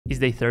It's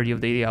day 30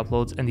 of daily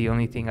uploads, and the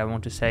only thing I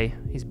want to say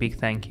is big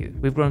thank you.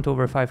 We've grown to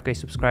over 5k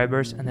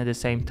subscribers, and at the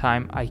same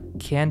time, I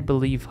can't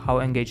believe how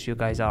engaged you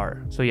guys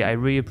are. So yeah, I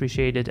really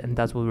appreciate it, and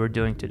that's what we're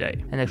doing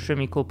today. An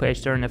extremely cool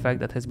page turn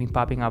effect that has been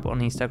popping up on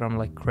Instagram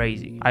like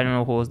crazy. I don't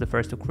know who was the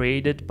first to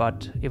create it,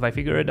 but if I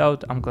figure it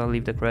out, I'm gonna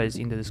leave the credits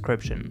in the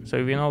description. So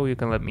if you know, you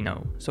can let me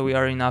know. So we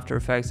are in After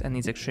Effects, and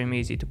it's extremely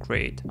easy to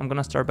create. I'm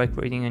gonna start by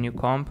creating a new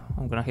comp.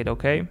 I'm gonna hit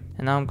OK,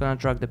 and now I'm gonna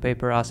drag the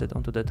paper asset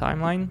onto the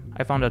timeline.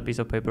 I found that piece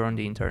of paper on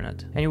the internet.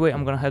 Anyway,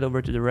 I'm gonna head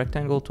over to the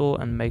rectangle tool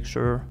and make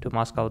sure to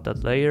mask out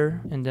that layer,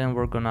 and then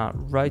we're gonna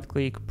right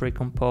click,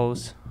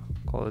 pre-compose,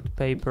 call it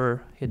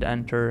paper, hit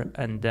enter,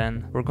 and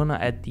then we're gonna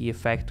add the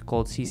effect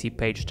called CC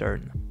page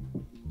turn.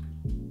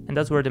 And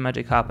that's where the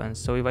magic happens.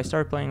 So if I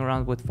start playing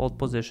around with fold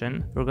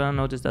position, we're gonna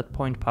notice that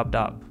point popped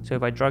up. So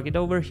if I drag it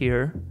over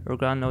here, we're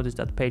gonna notice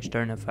that page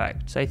turn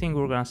effect. So I think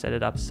we're gonna set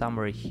it up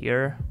somewhere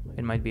here.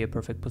 It might be a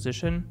perfect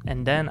position.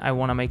 And then I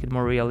wanna make it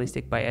more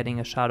realistic by adding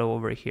a shadow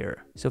over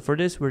here. So for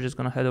this, we're just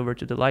gonna head over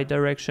to the light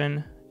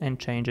direction and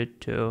change it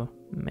to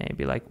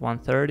maybe like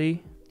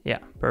 130. Yeah,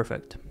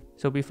 perfect.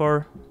 So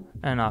before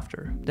and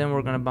after. Then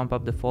we're gonna bump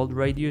up the fold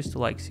radius to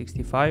like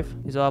 65.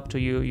 It's all up to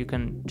you. You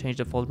can change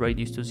the fold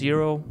radius to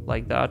 0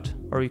 like that,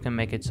 or you can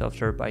make it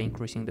softer by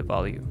increasing the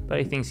value. But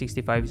I think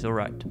 65 is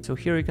alright. So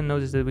here you can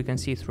notice that we can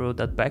see through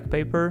that back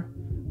paper.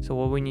 So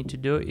what we need to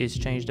do is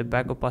change the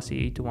back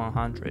opacity to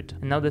 100.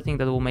 And now the thing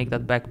that will make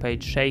that back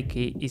page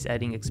shaky is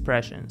adding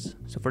expressions.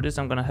 So for this,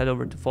 I'm gonna head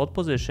over to fold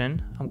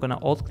position. I'm gonna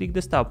alt click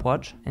the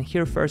stopwatch, and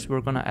here first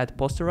we're gonna add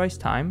posterized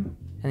time.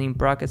 And in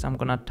brackets, I'm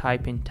gonna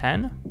type in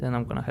 10. Then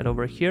I'm gonna head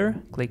over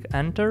here, click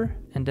enter,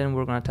 and then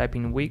we're gonna type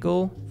in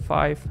wiggle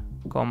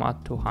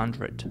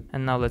 5,200.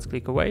 And now let's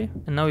click away.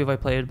 And now if I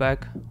play it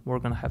back, we're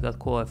gonna have that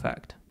cool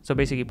effect. So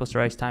basically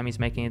posterized time is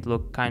making it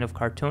look kind of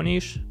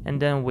cartoonish,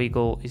 and then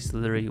wiggle is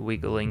literally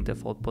wiggling the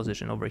fold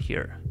position over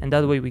here. And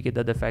that way we get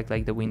that effect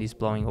like the wind is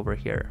blowing over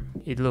here.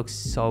 It looks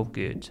so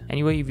good.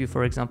 Anyway, if you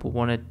for example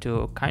wanted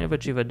to kind of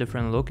achieve a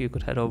different look, you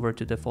could head over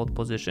to the fold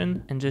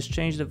position and just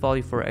change the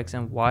value for X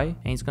and Y,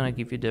 and it's gonna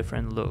give you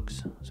different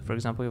looks. So for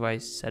example, if I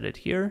set it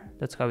here,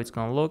 that's how it's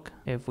gonna look.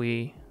 If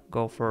we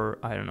go for,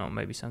 I don't know,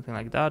 maybe something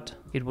like that,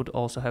 it would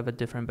also have a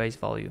different base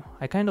value.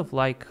 I kind of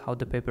like how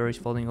the paper is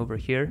folding over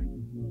here,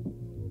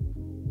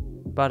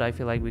 but I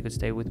feel like we could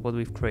stay with what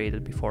we've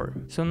created before.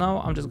 So now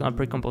I'm just gonna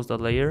pre-compose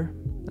that layer.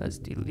 Let's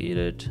delete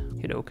it,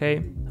 hit OK.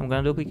 I'm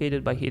gonna duplicate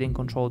it by hitting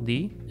Ctrl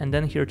D, and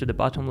then here to the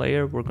bottom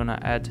layer, we're gonna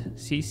add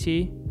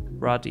CC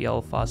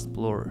Radial Fast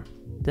Blur.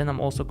 Then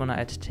I'm also gonna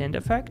add tint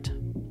effect.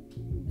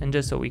 And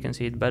just so we can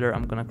see it better,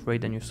 I'm gonna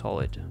create a new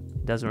solid.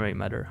 It doesn't really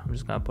matter, I'm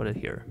just gonna put it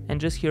here. And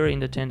just here in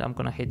the tint, I'm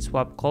gonna hit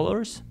swap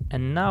colors.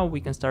 And now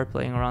we can start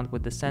playing around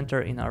with the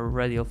center in our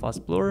radial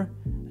fast blur,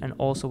 and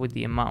also with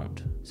the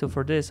amount. So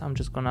for this, I'm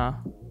just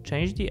gonna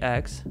change the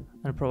X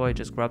and probably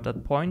just grab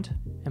that point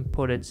and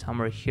put it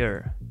somewhere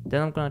here.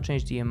 Then I'm gonna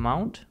change the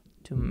amount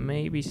to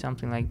maybe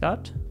something like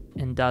that.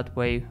 And that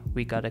way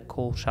we got a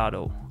cool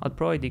shadow. I'll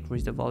probably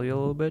decrease the value a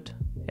little bit.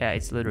 Yeah,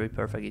 it's literally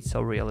perfect. It's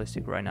so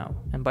realistic right now.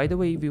 And by the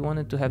way, if you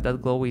wanted to have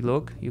that glowy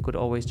look, you could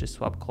always just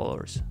swap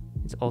colors.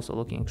 It's also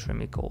looking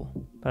extremely cool.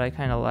 But I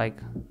kind of like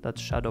that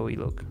shadowy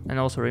look. And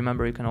also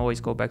remember, you can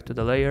always go back to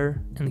the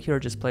layer and here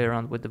just play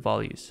around with the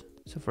values.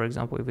 So for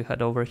example, if we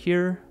head over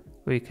here,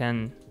 we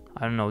can,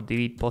 I don't know,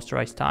 delete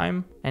posterized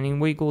time. And in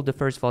wiggle, the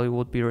first value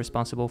would be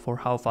responsible for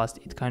how fast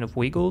it kind of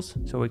wiggles.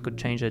 So we could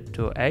change it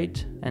to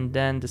 8. And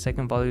then the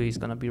second value is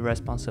gonna be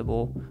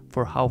responsible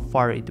for how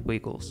far it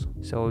wiggles.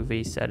 So if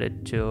we set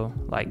it to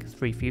like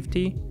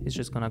 350, it's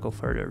just gonna go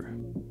further.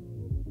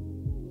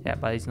 Yeah,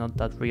 but it's not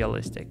that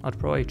realistic. I'd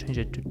probably change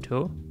it to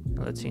 2.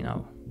 Let's see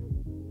now.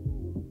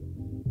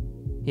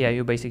 Yeah,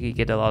 you basically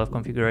get a lot of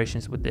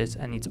configurations with this,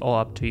 and it's all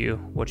up to you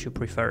what you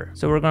prefer.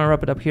 So we're gonna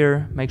wrap it up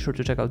here. Make sure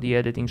to check out the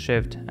editing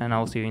shift, and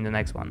I'll see you in the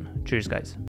next one. Cheers, guys.